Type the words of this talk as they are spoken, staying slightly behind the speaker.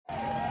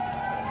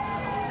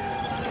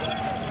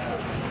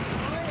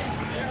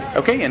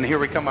Okay, and here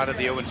we come out of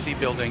the O&C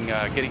building,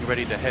 getting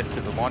ready to head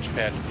to the launch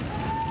pad.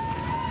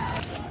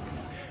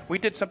 We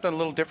did something a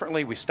little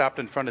differently. We stopped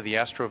in front of the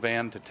Astro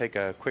van to take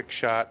a quick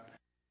shot.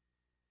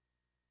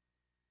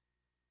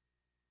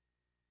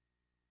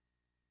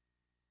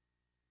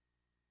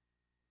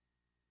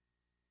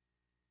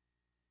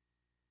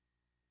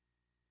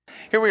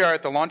 Here we are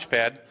at the launch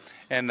pad,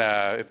 and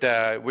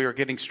we were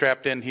getting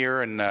strapped in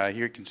here, and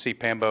here you can see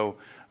Pambo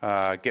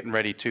getting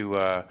ready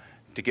to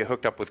get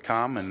hooked up with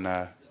comm, and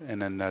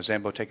then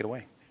Zambo, take it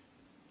away.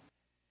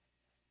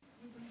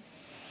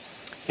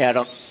 Yeah, I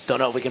don't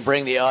know if we can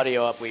bring the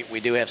audio up.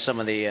 We do have some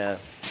of the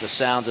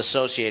sounds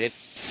associated.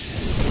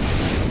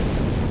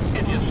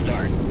 Engine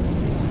start.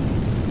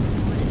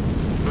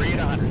 3 at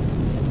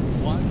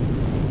 100.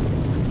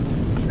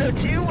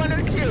 102,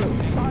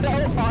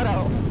 102.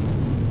 Auto.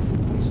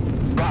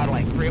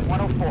 Throttling. 3 at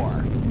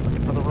 104.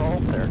 Looking for the roll.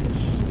 There it is.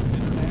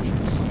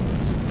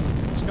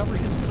 Discovery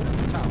has cleared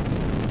the tower.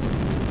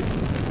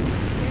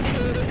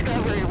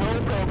 Discovery,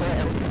 roll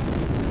program.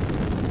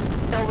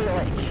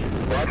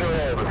 LVH. Roger,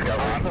 roll,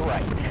 Discovery. On the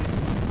right.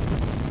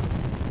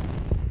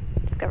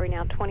 Discovery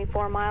now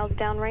 24 miles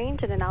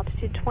downrange at an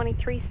altitude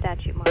 23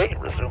 statute miles. Okay,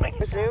 resuming.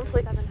 Resume,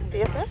 please.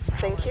 VFS,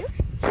 thank you.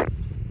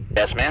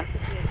 Yes, ma'am.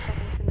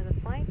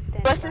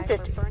 Less than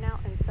 50.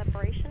 Burnout and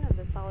separation of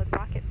the solid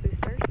rocket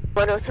boosters.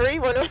 103,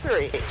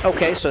 103.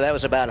 Okay, so that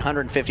was about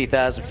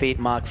 150,000 feet,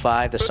 Mach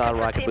 5. The solid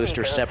rocket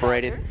booster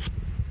separated.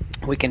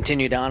 We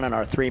continued on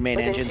our 3 main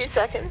Within engines. 2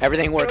 seconds.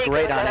 Everything worked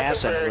great on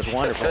ascent. It was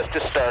wonderful.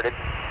 Just started.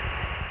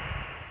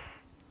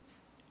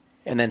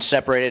 And then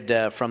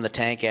separated from the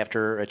tank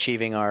after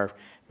achieving our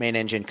main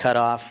engine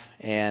cutoff.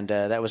 And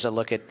that was a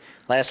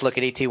last look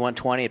at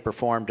ET-120. It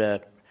performed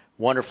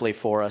wonderfully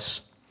for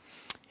us.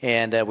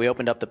 And we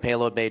opened up the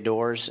payload bay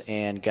doors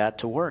and got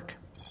to work.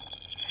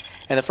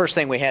 And the first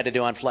thing we had to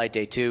do on flight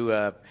day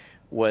 2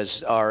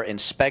 was our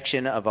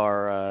inspection of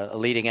our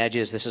leading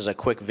edges. This is a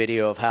quick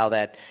video of how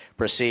that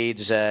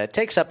proceeds. It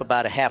takes up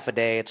about a half a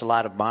day. It's a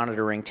lot of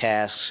monitoring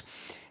tasks,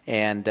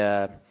 and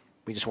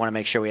we just want to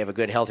make sure we have a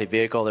good, healthy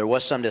vehicle. There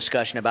was some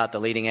discussion about the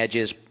leading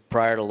edges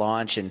prior to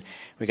launch, and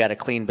we got a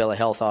clean bill of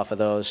health off of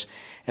those.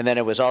 And then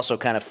it was also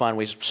kind of fun.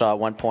 We saw at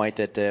one point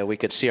that we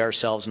could see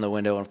ourselves in the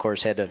window, and of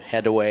course had to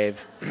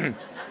wave.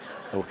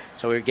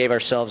 So we gave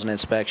ourselves an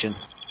inspection.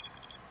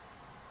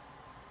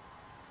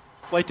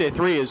 Flight day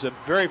 3 is a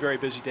very, very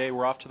busy day.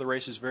 We're off to the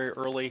races very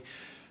early,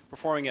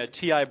 performing a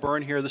TI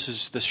burn here. This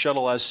is the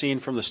shuttle as seen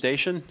from the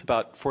station,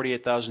 about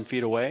 48,000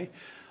 feet away.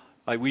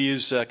 We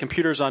use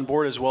computers on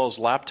board as well as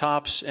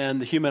laptops and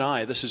the human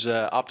eye. This is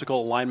an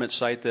optical alignment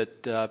site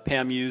that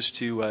Pam used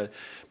to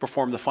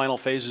perform the final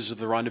phases of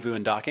the rendezvous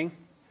and docking.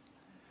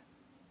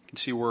 You can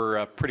see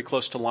we're pretty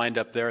close to lined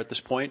up there at this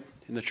point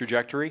in the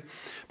trajectory.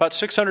 About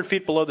 600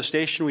 feet below the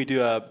station, we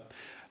do a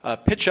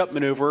pitch-up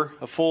maneuver,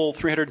 a full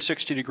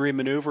 360-degree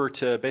maneuver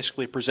to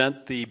basically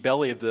present the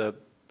belly of the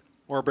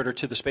orbiter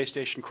to the space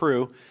station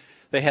crew.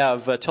 They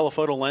have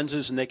telephoto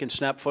lenses, and they can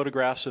snap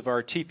photographs of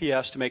our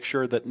TPS to make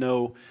sure that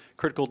no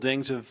critical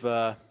dings have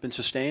been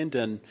sustained.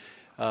 And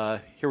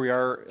here we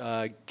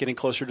are getting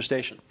closer to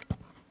station.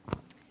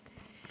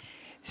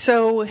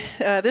 So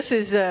this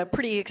is a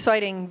pretty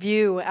exciting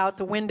view out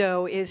the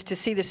window, is to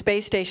see the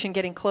space station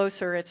getting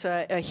closer. It's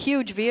a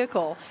huge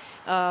vehicle,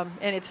 and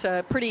it's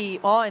pretty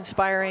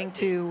awe-inspiring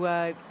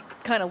to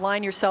kind of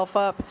line yourself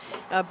up.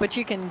 But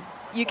you can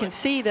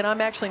see that I'm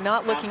actually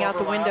not looking out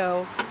the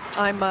window.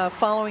 I'm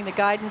following the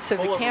guidance of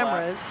the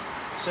cameras.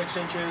 6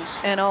 inches.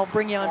 And I'll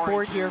bring you on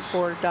board here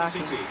for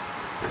docking.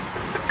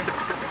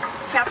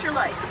 Capture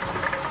light.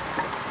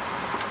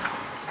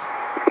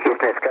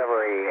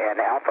 Discovery and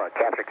Alpha,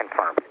 capture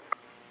confirmed.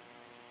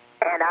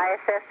 And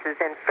ISS is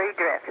in free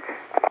drift.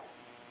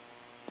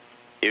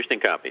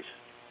 Houston copies.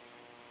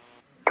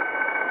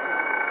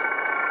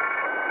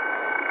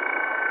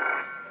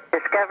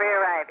 Discovery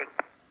arriving.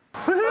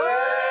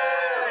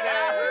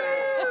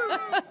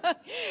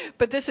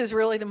 But this is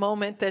really the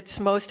moment that's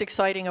most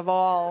exciting of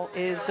all,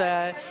 is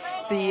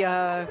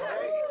the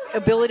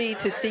ability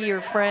to see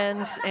your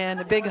friends and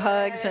the big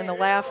hugs and the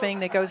laughing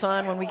that goes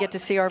on when we get to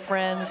see our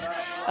friends,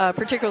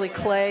 particularly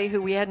Clay,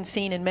 who we hadn't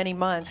seen in many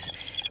months.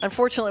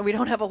 Unfortunately, we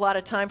don't have a lot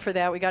of time for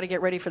that. We got to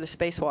get ready for the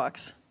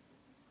spacewalks.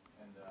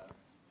 And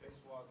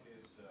spacewalk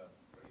is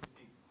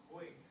pretty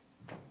quick.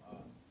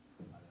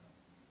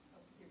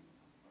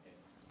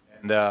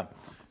 And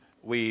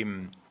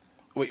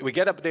we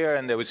get up there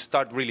and we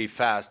start really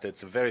fast.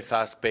 It's a very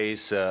fast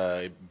pace,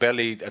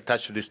 barely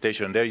attached to the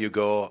station. There you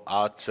go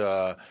out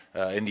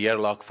in the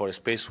airlock for a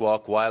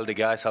spacewalk while the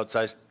guys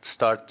outside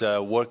start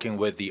working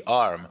with the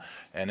arm.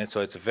 And so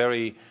it's a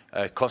very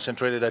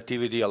concentrated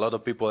activity. A lot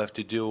of people have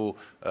to do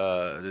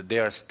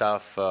their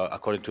stuff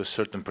according to a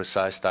certain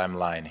precise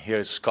timeline.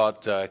 Here's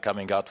Scott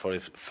coming out for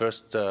his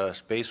first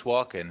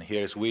spacewalk, and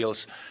here's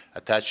Wheels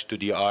attached to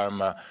the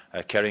arm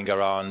carrying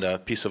around a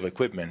piece of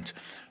equipment.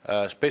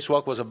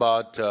 Spacewalk was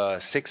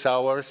about 6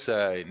 hours.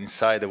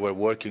 Inside, they were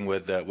working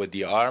with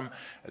the arm.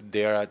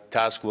 Their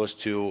task was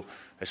to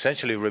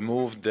essentially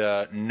remove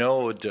the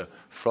node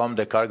from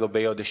the cargo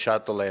bay of the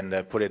shuttle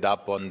and put it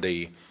up on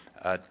the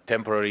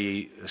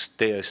temporary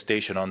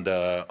station on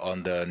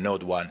the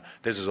node 1.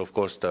 This is, of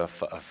course, the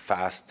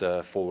fast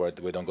forward.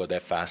 We don't go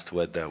that fast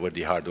with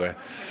the hardware.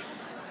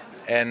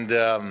 And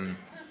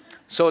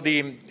so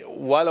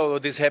while all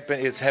of this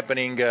is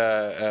happening,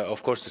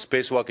 of course, the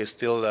spacewalk is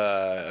still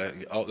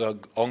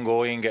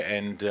ongoing,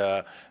 and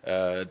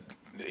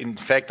in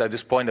fact, at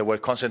this point, they were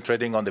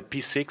concentrating on the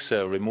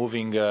P6,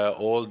 removing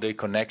all the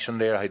connection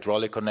there,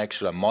 hydraulic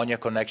connection, ammonia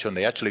connection.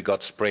 They actually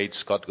got sprayed.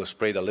 Scott got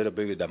sprayed a little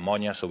bit with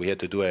ammonia, so we had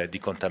to do a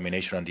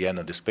decontamination at the end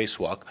of the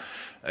spacewalk.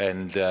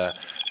 And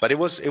but it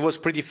was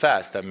pretty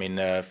fast. I mean,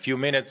 a few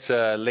minutes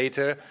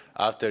later,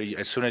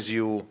 as soon as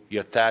you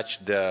attach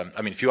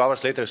a few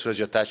hours later, as soon as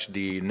you attach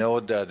the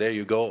node, there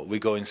you go. We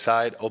go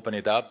inside, open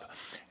it up,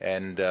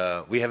 and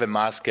we have a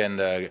mask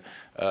and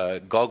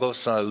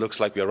goggles. Looks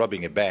like we are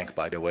robbing a bank,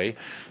 by the way.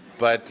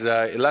 But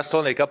it lasts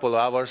only a couple of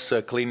hours,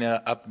 clean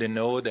up the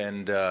node,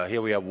 and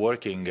here we are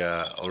working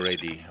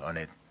already on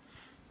it.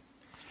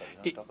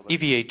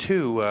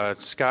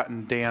 EVA2, Scott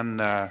and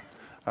Dan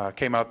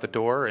came out the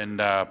door, and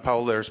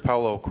there's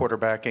Paolo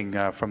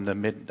quarterbacking from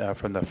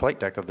the flight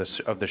deck of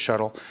the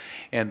shuttle.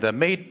 And the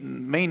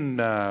main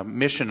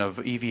mission of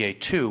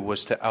EVA2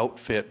 was to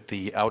outfit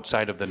the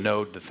outside of the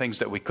node, the things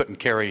that we couldn't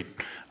carry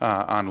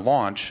on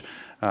launch,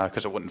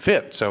 because it wouldn't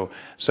fit. So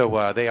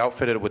they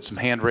outfitted it with some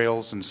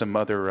handrails and some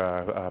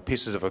other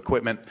pieces of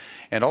equipment.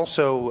 And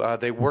also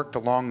they worked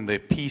along the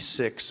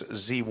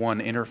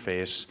P6Z1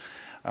 interface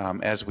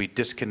as we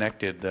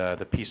disconnected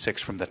the P6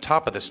 from the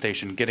top of the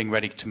station, getting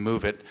ready to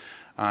move it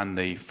on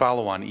the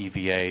follow-on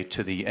EVA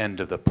to the end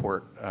of the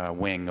port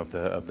wing of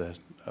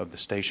the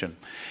station.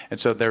 And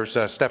so there's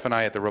Steph and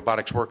I at the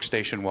robotics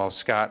workstation while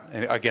Scott,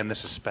 and again,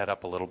 this is sped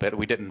up a little bit.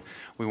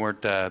 We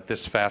weren't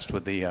this fast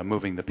with the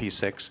moving the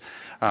P6.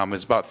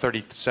 It's about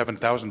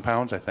 37,000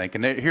 pounds, I think.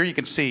 And here you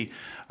can see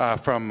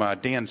from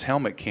Dan's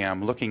helmet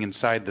cam, looking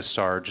inside the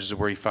Sarge, this is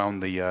where he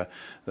found the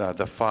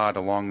FOD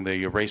along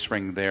the race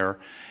ring there.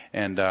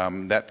 And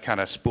that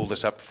kind of spooled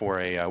us up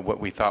for what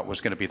we thought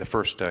was going to be the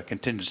first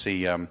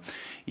contingency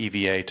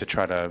EVA to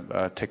try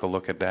to take a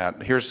look at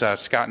that. Here's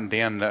Scott and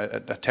Dan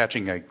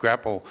attaching a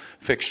grapple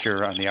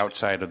fixture on the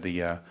outside of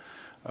the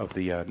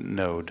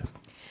node.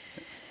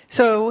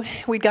 So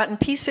we'd gotten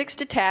P6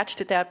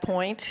 detached at that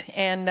point,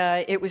 and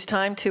it was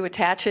time to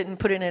attach it and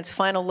put it in its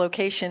final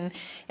location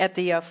at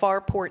the far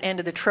port end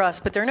of the truss.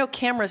 But there are no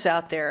cameras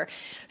out there.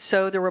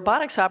 So the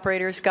robotics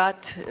operators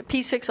got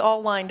P6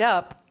 all lined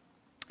up.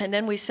 And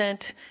then we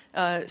sent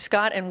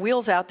Scott and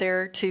Wheels out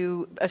there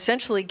to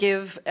essentially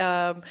give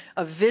a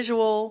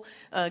visual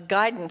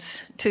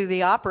guidance to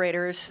the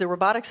operators, the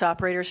robotics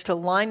operators, to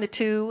line the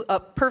two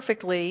up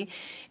perfectly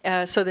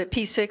so that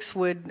P6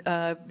 would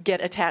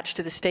get attached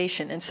to the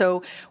station. And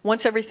so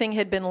once everything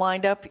had been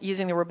lined up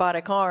using the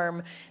robotic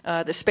arm,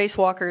 the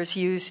spacewalkers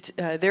used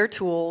their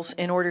tools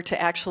in order to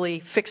actually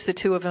fix the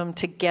two of them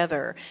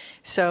together.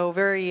 So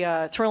very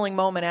thrilling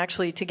moment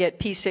actually to get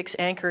P6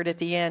 anchored at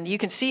the end. You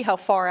can see how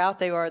far out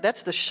they are.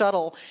 That's the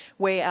shuttle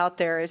way out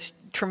there. It's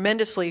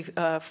tremendously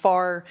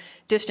far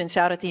distance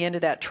out at the end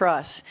of that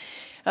truss.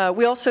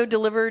 We also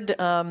delivered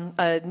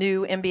a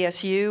new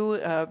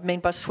MBSU, main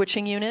bus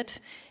switching unit.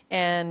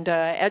 And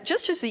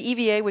just as the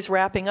EVA was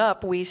wrapping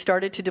up, we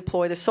started to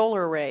deploy the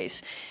solar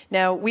arrays.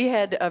 Now, we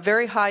had a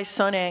very high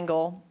sun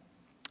angle,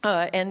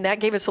 and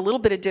that gave us a little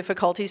bit of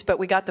difficulties, but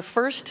we got the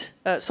first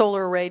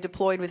solar array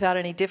deployed without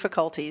any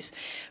difficulties.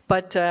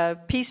 But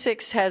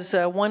P6 has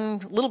one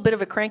little bit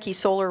of a cranky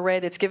solar array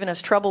that's given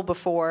us trouble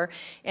before,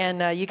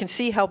 and you can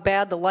see how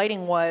bad the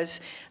lighting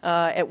was.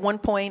 At one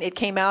point, it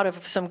came out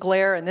of some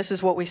glare, and this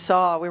is what we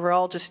saw. We were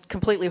all just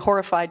completely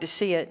horrified to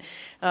see it.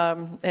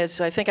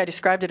 As I think I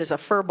described it as a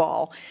fur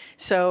ball.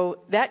 So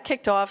that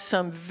kicked off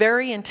some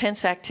very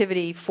intense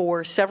activity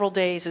for several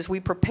days as we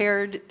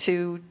prepared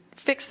to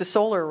fix the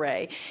solar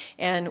array.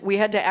 And we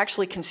had to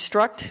actually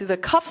construct the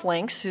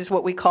cufflinks, is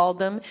what we called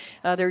them.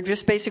 They're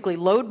just basically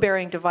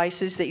load-bearing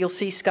devices that you'll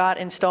see Scott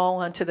install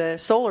onto the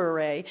solar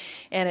array.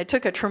 And it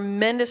took a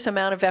tremendous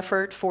amount of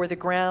effort for the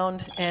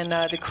ground and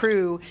the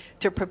crew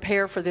to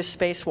prepare for this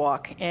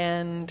spacewalk.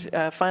 And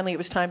finally, it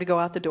was time to go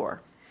out the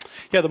door.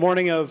 Yeah, the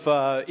morning of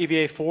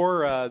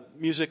EVA4,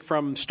 music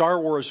from Star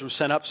Wars was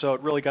sent up, so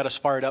it really got us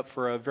fired up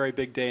for a very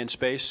big day in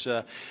space.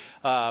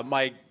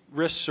 My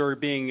wrists are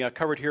being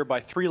covered here by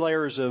 3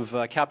 layers of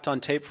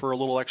Kapton tape for a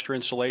little extra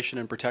insulation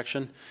and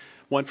protection.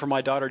 One for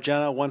my daughter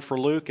Jenna, one for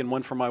Luke, and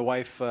one for my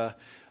wife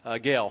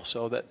Gail.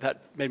 So that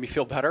made me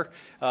feel better.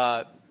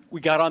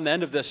 We got on the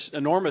end of this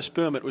enormous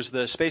boom. It was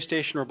the space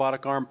station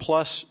robotic arm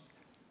plus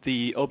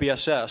the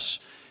OBSS.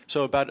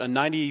 So about a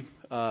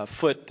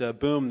 90-foot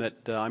boom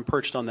that I'm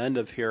perched on the end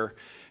of here.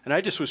 And I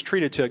just was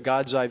treated to a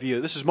God's eye view.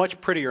 This is much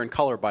prettier in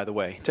color, by the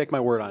way. Take my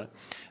word on it.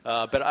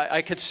 But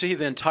I could see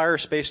the entire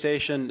space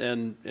station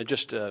and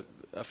just a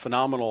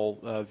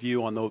phenomenal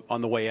view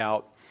on the way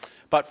out.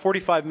 About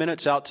 45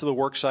 minutes out to the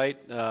work site,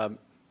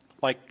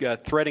 like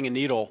threading a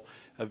needle,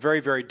 very,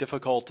 very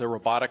difficult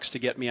robotics to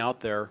get me out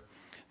there.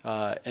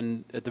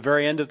 And at the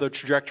very end of the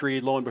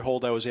trajectory, lo and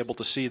behold, I was able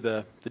to see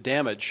the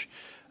damage,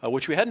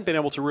 which we hadn't been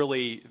able to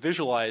really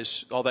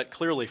visualize all that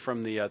clearly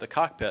from the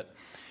cockpit.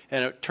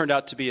 And it turned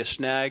out to be a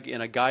snag in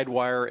a guide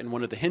wire and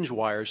one of the hinge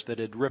wires that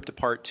had ripped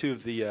apart two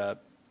of the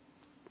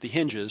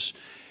hinges.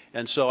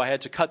 And so I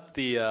had to cut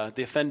the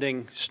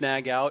offending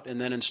snag out and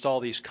then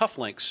install these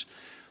cufflinks.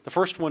 The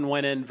first one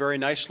went in very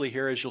nicely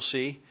here, as you'll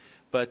see.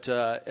 But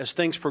as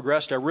things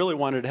progressed, I really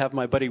wanted to have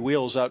my buddy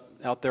Wheels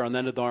out there on the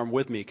end of the arm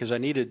with me because I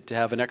needed to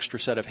have an extra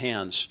set of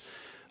hands.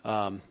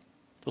 You'll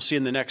see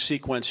in the next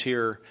sequence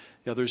here,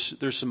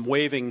 there's some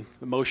waving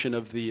motion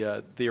of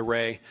the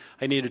array.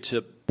 I needed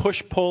to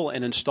push, pull,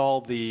 and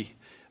install the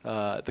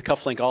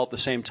cufflink all at the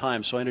same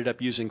time. So I ended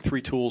up using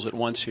 3 tools at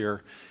once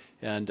here,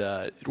 and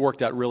it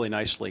worked out really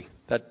nicely.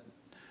 That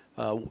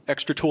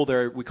extra tool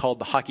there we called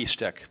the hockey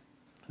stick.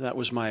 That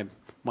was my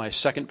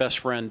second best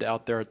friend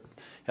out there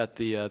at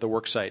the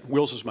work site.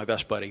 Wheels is my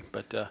best buddy,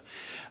 but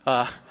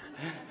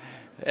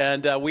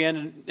and we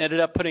ended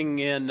up putting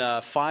in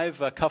 5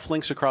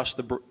 cufflinks across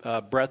the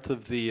breadth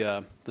of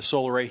the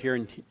solar array here,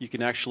 and you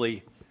can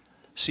actually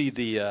see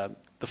the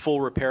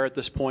full repair at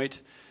this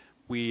point.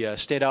 We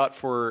stayed out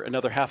for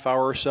another half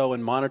hour or so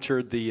and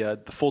monitored the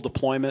full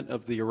deployment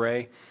of the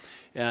array,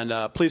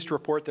 and pleased to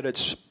report that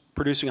it's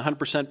producing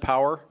 100%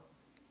 power,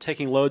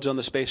 taking loads on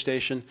the space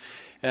station.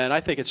 And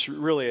I think it's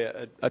really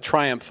a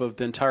triumph of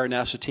the entire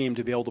NASA team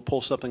to be able to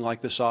pull something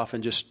like this off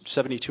in just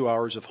 72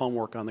 hours of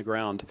homework on the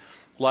ground.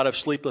 A lot of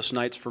sleepless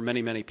nights for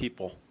many, many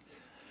people.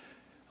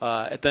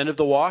 At the end of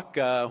the walk,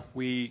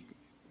 we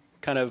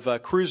kind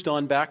of cruised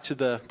on back to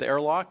the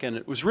airlock, and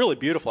it was really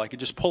beautiful. I could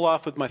just pull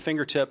off with my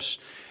fingertips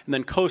and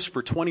then coast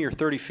for 20 or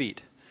 30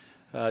 feet.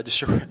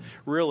 Just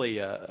really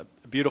a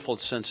beautiful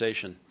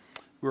sensation.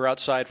 We were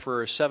outside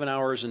for 7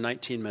 hours and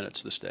 19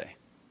 minutes this day.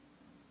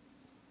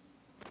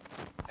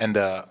 And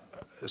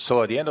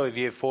so at the end of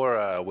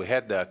EVA4, we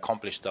had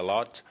accomplished a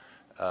lot,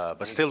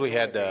 but still we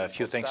had a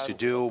few things to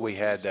do. We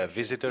had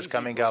visitors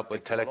coming up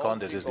with Telecom.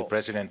 This is the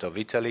president of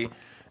Italy.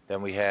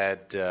 Then we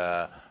had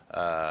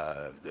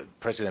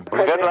President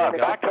Bush Good luck.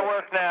 coming up. Back to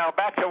work now.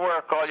 Back to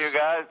work, all you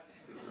guys.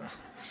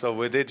 So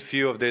we did a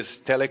few of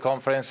these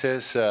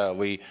teleconferences.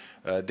 We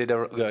did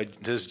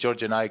this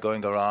George and I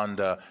going around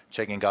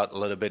checking out a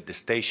little bit the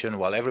station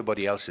while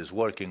everybody else is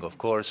working, of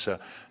course. We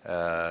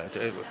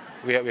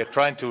are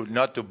trying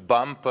not to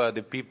bump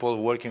the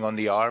people working on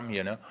the arm,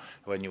 you know,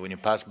 when you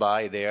pass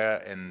by there,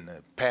 and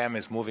Pam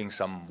is moving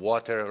some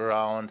water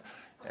around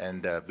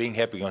and being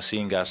happy on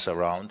seeing us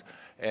around.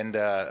 And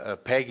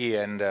Peggy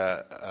and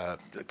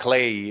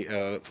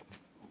Clay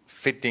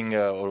fitting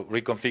or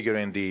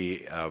reconfiguring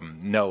the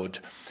node.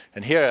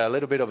 And here a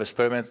little bit of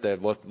experiment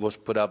that was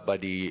put up by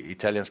the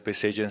Italian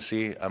Space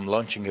Agency. I'm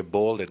launching a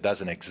ball that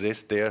doesn't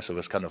exist there, so it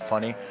was kind of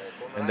funny.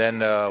 And then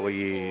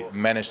we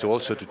managed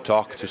to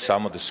talk to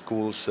some of the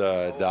schools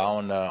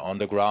down on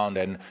the ground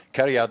and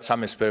carry out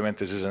some experiment.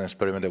 This is an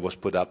experiment that was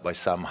put up by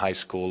some high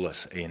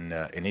schools in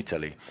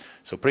Italy.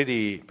 So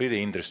pretty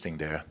interesting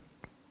there.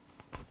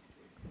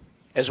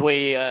 As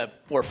we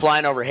were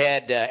flying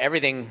overhead,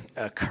 everything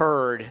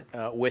occurred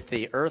with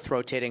the Earth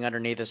rotating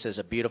underneath us as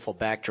a beautiful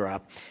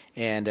backdrop,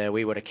 and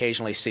we would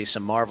occasionally see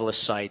some marvelous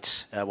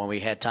sights when we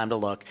had time to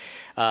look.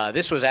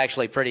 This was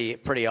actually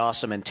pretty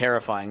awesome and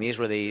terrifying. These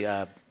were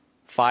the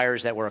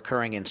fires that were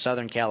occurring in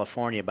Southern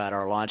California about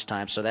our launch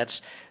time. So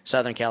that's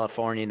Southern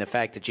California, and the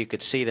fact that you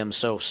could see them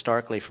so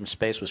starkly from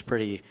space was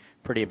pretty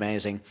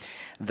amazing.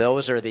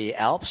 Those are the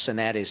Alps, and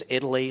that is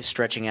Italy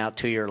stretching out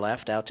to your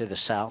left, out to the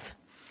south.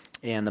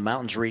 And the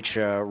mountains reach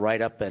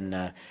right up,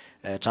 and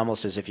it's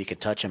almost as if you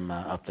could touch them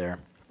up there.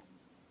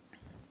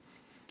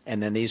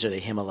 And then these are the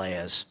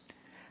Himalayas.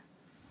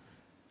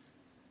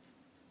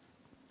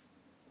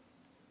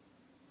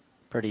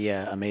 Pretty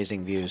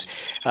amazing views.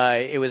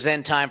 It was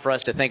then time for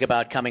us to think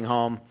about coming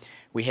home.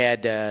 We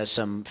had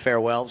some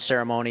farewell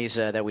ceremonies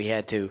that we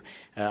had to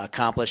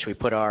accomplish. We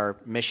put our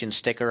mission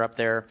sticker up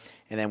there,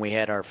 and then we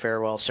had our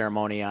farewell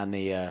ceremony on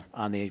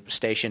the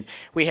station.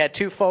 We had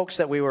 2 folks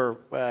that we were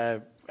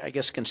I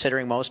guess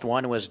considering most.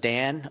 One was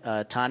Dan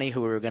Tani,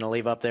 who we were going to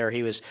leave up there.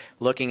 He was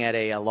looking at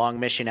a long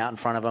mission out in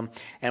front of him,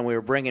 and we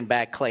were bringing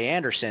back Clay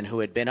Anderson, who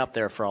had been up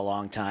there for a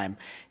long time.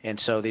 And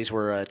so these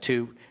were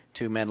two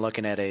men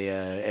looking at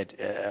a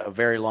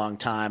very long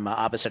time,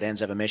 opposite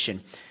ends of a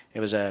mission. It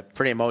was a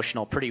pretty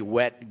emotional, pretty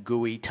wet,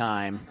 gooey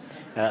time.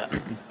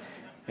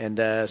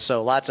 And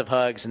so lots of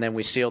hugs, and then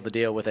we sealed the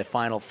deal with a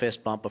final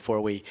fist bump before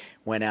we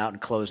went out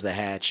and closed the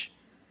hatch.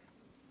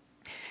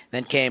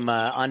 Then came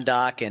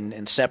undock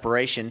and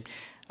separation.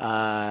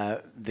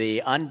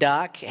 The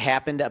undock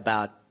happened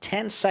about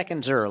 10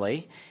 seconds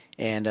early,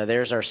 and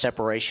there's our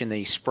separation.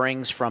 The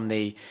springs from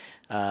the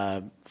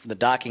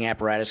docking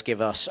apparatus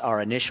give us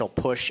our initial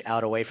push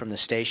out away from the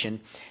station,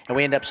 and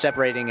we end up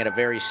separating at a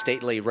very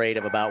stately rate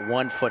of about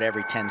 1 foot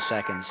every 10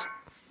 seconds.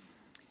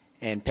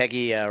 And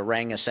Peggy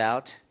rang us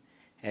out,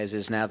 as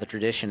is now the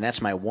tradition.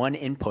 That's my one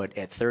input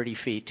at 30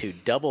 feet to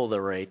double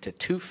the rate to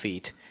 2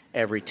 feet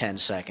every 10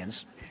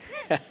 seconds.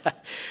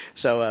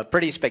 So a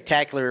pretty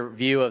spectacular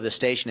view of the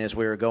station as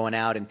we were going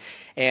out,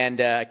 and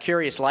a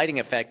curious lighting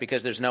effect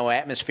because there's no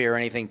atmosphere or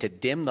anything to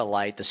dim the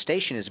light. The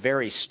station is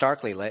very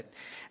starkly lit.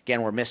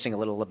 Again, we're missing a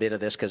little bit of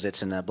this because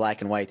it's in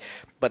black and white.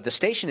 But the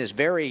station is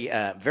very,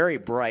 very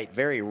bright,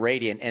 very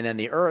radiant, and then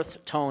the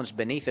earth tones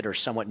beneath it are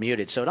somewhat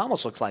muted. So it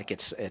almost looks like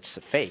it's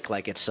fake,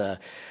 like it's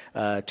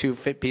two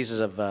pieces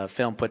of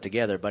film put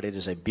together. But it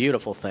is a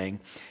beautiful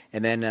thing.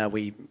 And then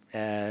we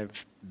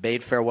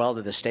bade farewell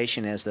to the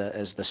station as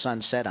the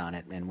sun set on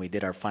it, and we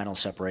did our final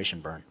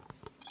separation burn.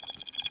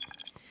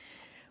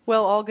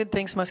 Well, all good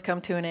things must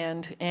come to an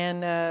end.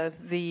 And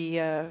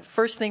the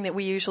first thing that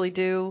we usually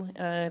do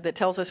that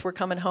tells us we're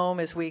coming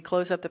home is we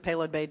close up the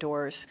payload bay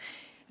doors,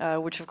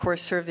 which of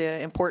course serve the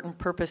important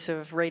purpose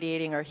of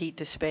radiating our heat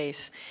to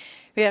space.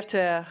 We have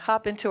to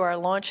hop into our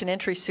launch and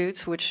entry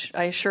suits, which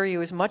I assure you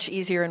is much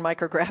easier in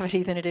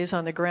microgravity than it is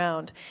on the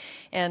ground.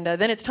 And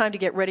then it's time to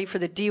get ready for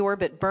the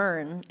deorbit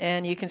burn.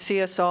 And you can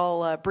see us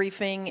all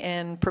briefing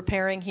and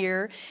preparing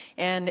here.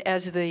 And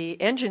as the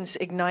engines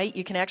ignite,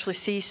 you can actually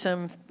see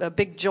a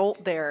big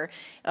jolt there.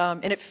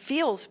 And it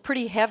feels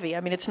pretty heavy. I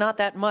mean, it's not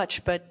that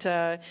much, but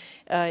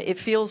it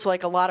feels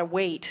like a lot of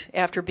weight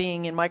after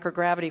being in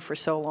microgravity for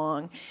so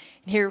long.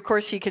 Here, of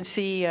course, you can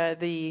see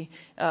the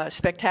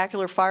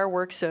spectacular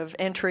fireworks of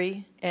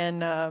entry.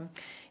 And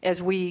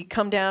as we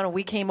come down, and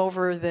we came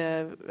over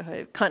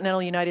the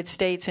continental United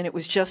States, and it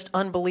was just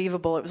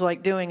unbelievable. It was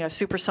like doing a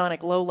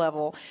supersonic low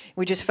level.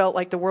 We just felt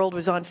like the world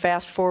was on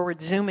fast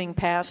forward, zooming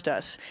past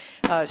us.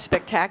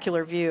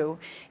 Spectacular view.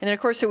 And then, of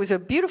course, it was a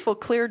beautiful,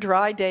 clear,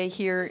 dry day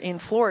here in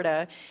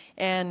Florida.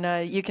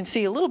 And you can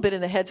see a little bit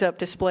in the heads-up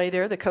display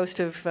there, the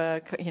coast of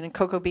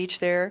Cocoa Beach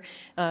there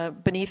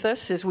beneath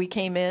us as we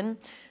came in.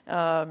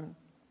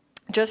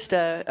 Just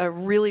a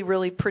really,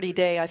 really pretty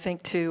day, I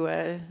think,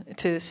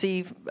 to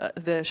see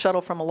the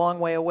shuttle from a long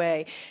way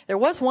away. There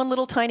was one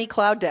little tiny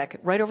cloud deck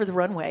right over the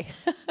runway,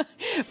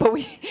 but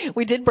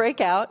we did break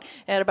out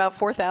at about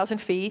 4,000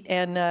 feet,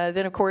 and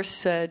then, of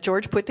course,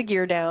 George put the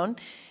gear down.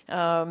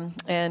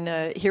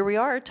 And here we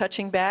are,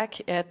 touching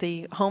back at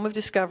the home of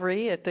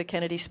Discovery at the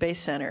Kennedy Space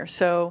Center.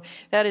 So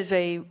that is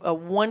a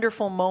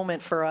wonderful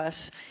moment for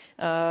us.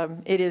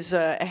 It is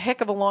a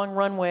heck of a long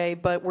runway,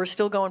 but we're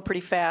still going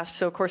pretty fast.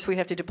 So, of course, we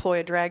have to deploy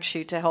a drag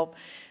chute to help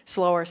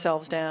slow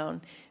ourselves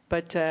down.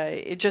 But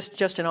it's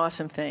just an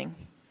awesome thing.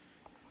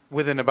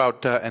 Within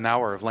about an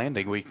hour of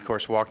landing, we, of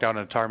course, walked out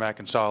on the tarmac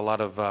and saw a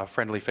lot of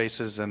friendly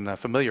faces and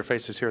familiar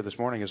faces here this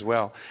morning as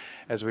well,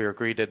 as we were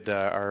greeted,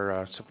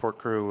 our support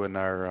crew and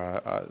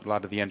a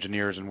lot of the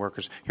engineers and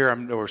workers. Here,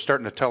 we're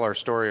starting to tell our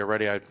story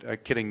already. I'm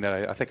kidding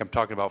that I think I'm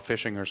talking about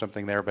fishing or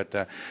something there, but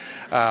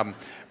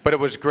it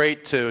was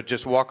great to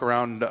just walk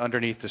around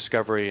underneath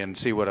Discovery and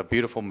see what a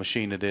beautiful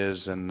machine it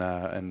is, and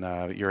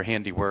your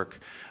handiwork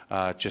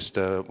just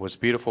was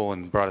beautiful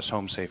and brought us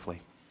home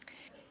safely.